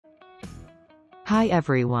Hi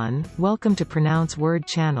everyone, welcome to Pronounce Word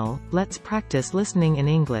channel. Let's practice listening in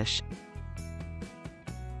English.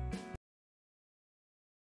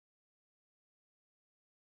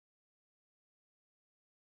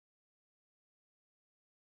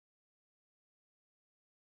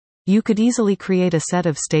 You could easily create a set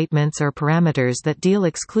of statements or parameters that deal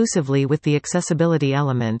exclusively with the accessibility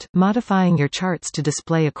element, modifying your charts to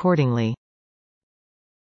display accordingly.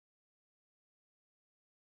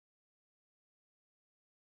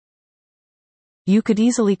 You could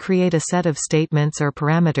easily create a set of statements or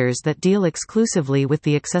parameters that deal exclusively with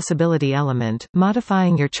the accessibility element,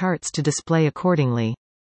 modifying your charts to display accordingly.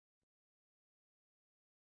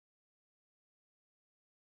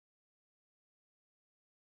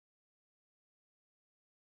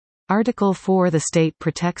 Article 4. The state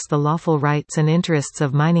protects the lawful rights and interests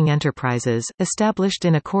of mining enterprises, established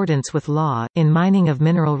in accordance with law, in mining of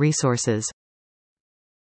mineral resources.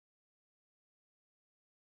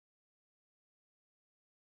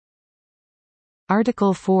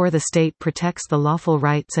 Article 4. The state protects the lawful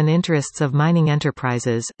rights and interests of mining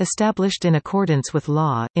enterprises, established in accordance with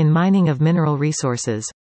law, in mining of mineral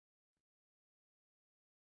resources.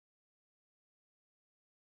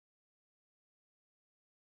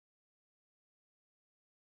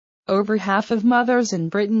 Over half of mothers in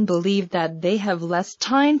Britain believe that they have less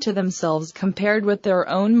time to themselves compared with their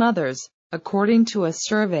own mothers, according to a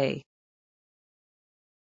survey.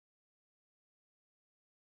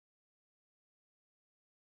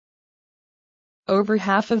 Over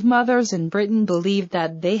half of mothers in Britain believe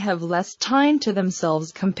that they have less time to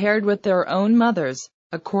themselves compared with their own mothers,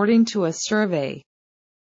 according to a survey.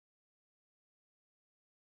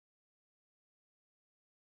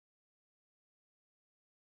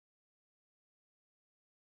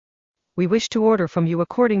 We wish to order from you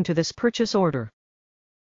according to this purchase order.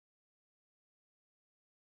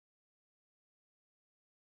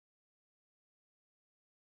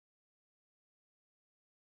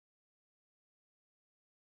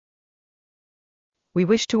 We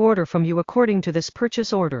wish to order from you according to this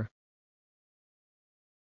purchase order.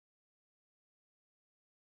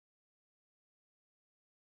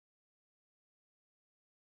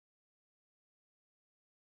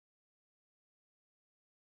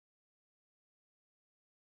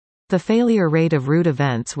 The failure rate of root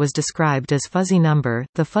events was described as fuzzy number.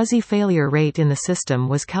 The fuzzy failure rate in the system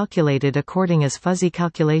was calculated according as fuzzy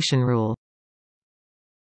calculation rule.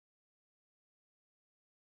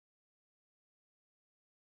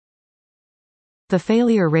 The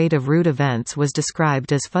failure rate of root events was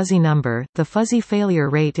described as fuzzy number. The fuzzy failure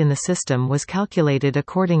rate in the system was calculated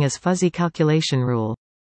according as fuzzy calculation rule.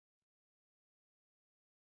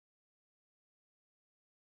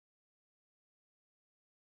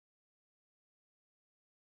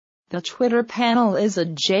 The Twitter panel is a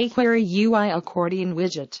jQuery UI accordion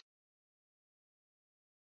widget.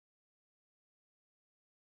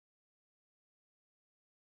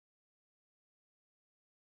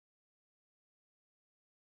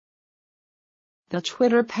 The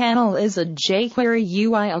Twitter panel is a jQuery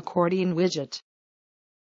UI accordion widget.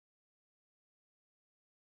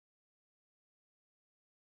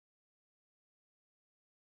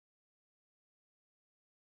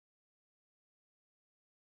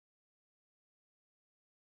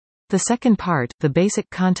 The second part, the basic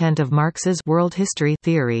content of Marx's world history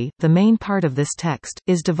theory, the main part of this text,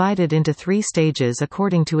 is divided into three stages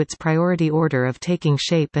according to its priority order of taking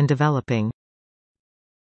shape and developing.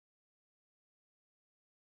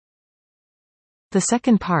 The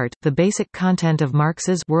second part, the basic content of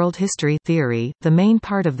Marx's world history theory, the main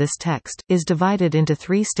part of this text, is divided into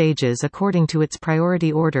three stages according to its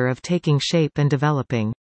priority order of taking shape and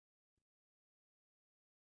developing.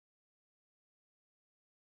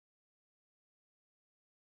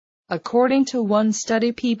 According to one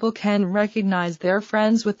study, people can recognize their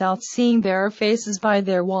friends without seeing their faces by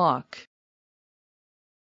their walk.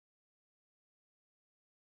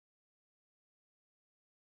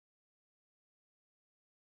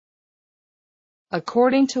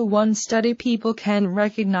 According to one study, people can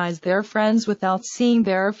recognize their friends without seeing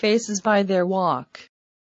their faces by their walk.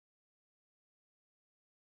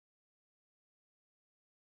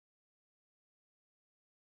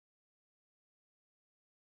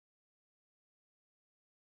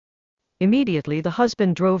 Immediately the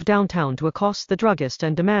husband drove downtown to accost the druggist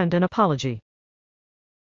and demand an apology.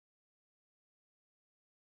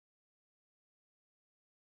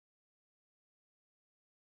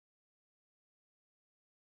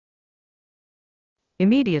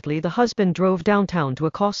 Immediately the husband drove downtown to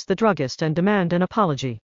accost the druggist and demand an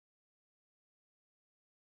apology.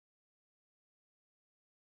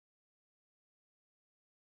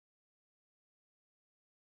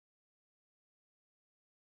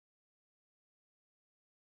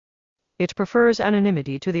 It prefers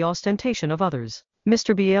anonymity to the ostentation of others.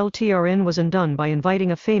 Mr. BLTRN was undone by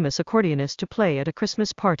inviting a famous accordionist to play at a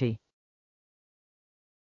Christmas party.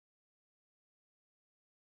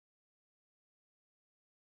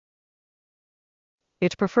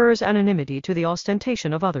 It prefers anonymity to the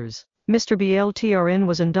ostentation of others. Mr. BLTRN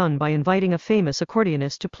was undone by inviting a famous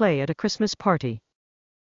accordionist to play at a Christmas party.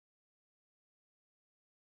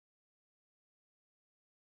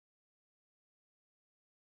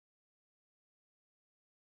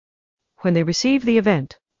 When they receive the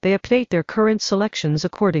event, they update their current selections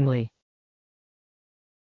accordingly.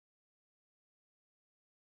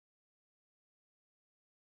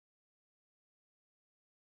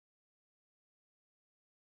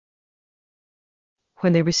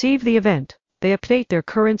 When they receive the event, they update their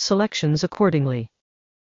current selections accordingly.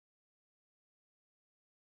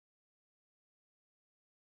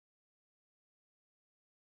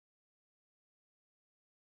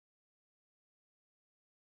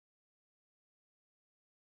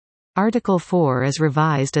 Article 4 is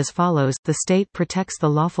revised as follows: The state protects the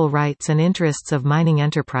lawful rights and interests of mining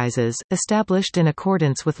enterprises, established in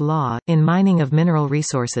accordance with law, in mining of mineral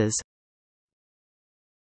resources.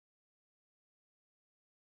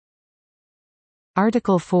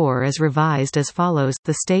 Article 4 is revised as follows: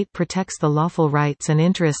 The state protects the lawful rights and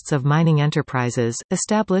interests of mining enterprises,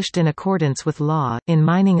 established in accordance with law, in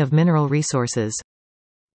mining of mineral resources.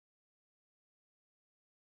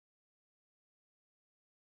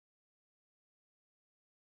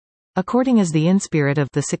 According as the inspirit of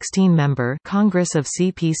the 16-member Congress of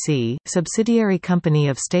CPC, subsidiary company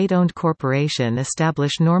of state-owned corporation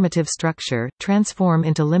establish normative structure, transform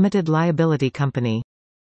into limited liability company.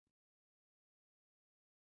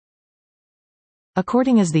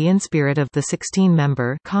 According as the inspirit of the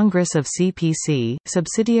 16-member Congress of CPC,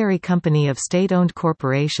 subsidiary company of state-owned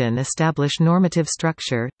corporation establish normative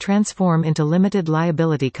structure, transform into limited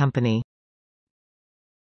liability company.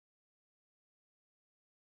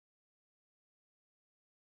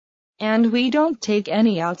 And we don't take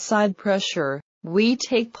any outside pressure. We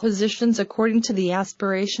take positions according to the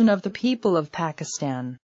aspiration of the people of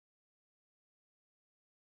Pakistan.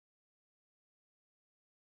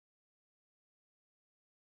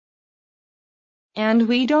 And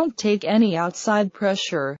we don't take any outside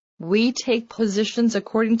pressure. We take positions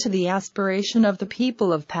according to the aspiration of the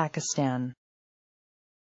people of Pakistan.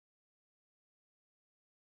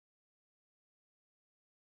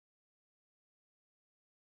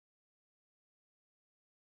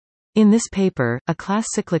 In this paper, a class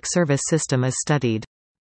cyclic service system is studied.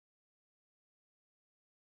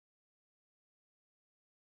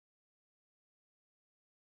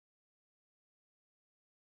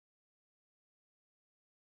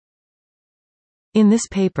 In this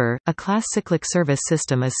paper, a class cyclic service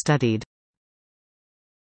system is studied.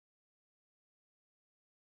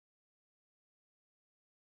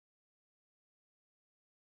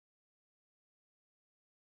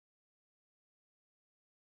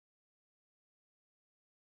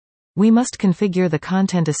 We must configure the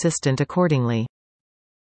content assistant accordingly.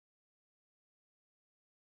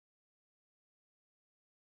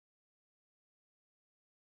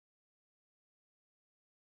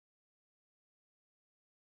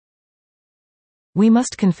 We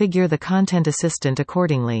must configure the content assistant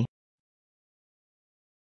accordingly.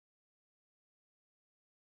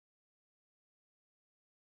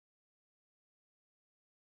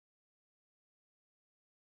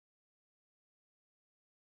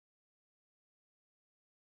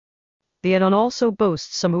 The add-on also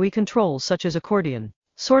boasts some UI controls such as accordion,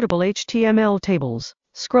 sortable HTML tables,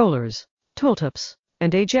 scrollers, tooltips,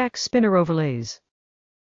 and AJAX spinner overlays.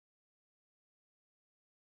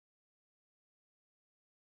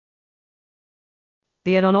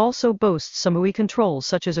 The add-on also boasts some UI controls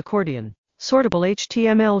such as accordion, sortable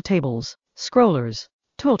HTML tables, scrollers,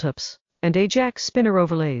 tooltips, and AJAX spinner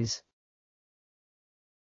overlays.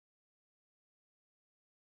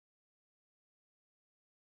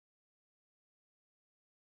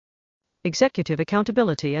 Executive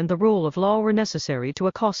accountability and the rule of law were necessary to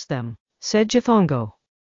accost them, said Jifongo.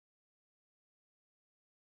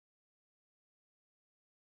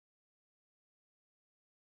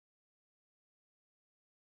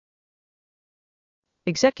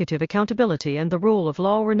 Executive accountability and the rule of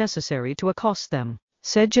law were necessary to accost them,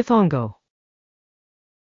 said Jifongo.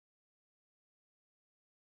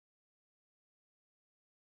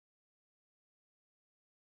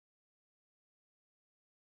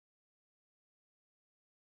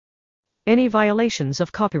 Any violations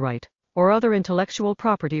of copyright or other intellectual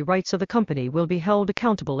property rights of the company will be held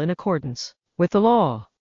accountable in accordance with the law.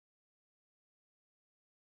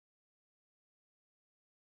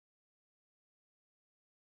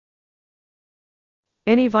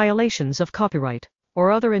 Any violations of copyright or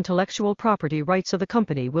other intellectual property rights of the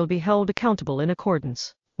company will be held accountable in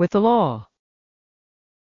accordance with the law.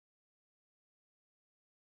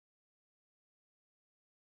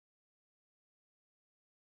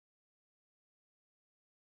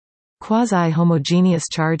 Quasi-homogeneous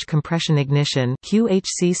charge compression ignition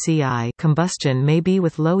 (QHCCI) combustion may be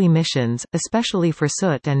with low emissions, especially for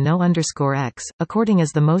soot and no_X, according as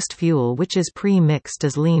the most fuel which is pre-mixed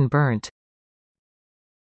is lean burnt.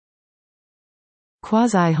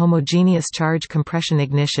 Quasi-homogeneous charge compression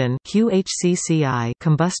ignition (QHCCI)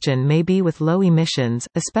 combustion may be with low emissions,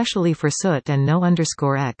 especially for soot and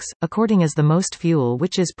no_X, according as the most fuel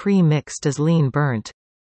which is pre-mixed is lean burnt.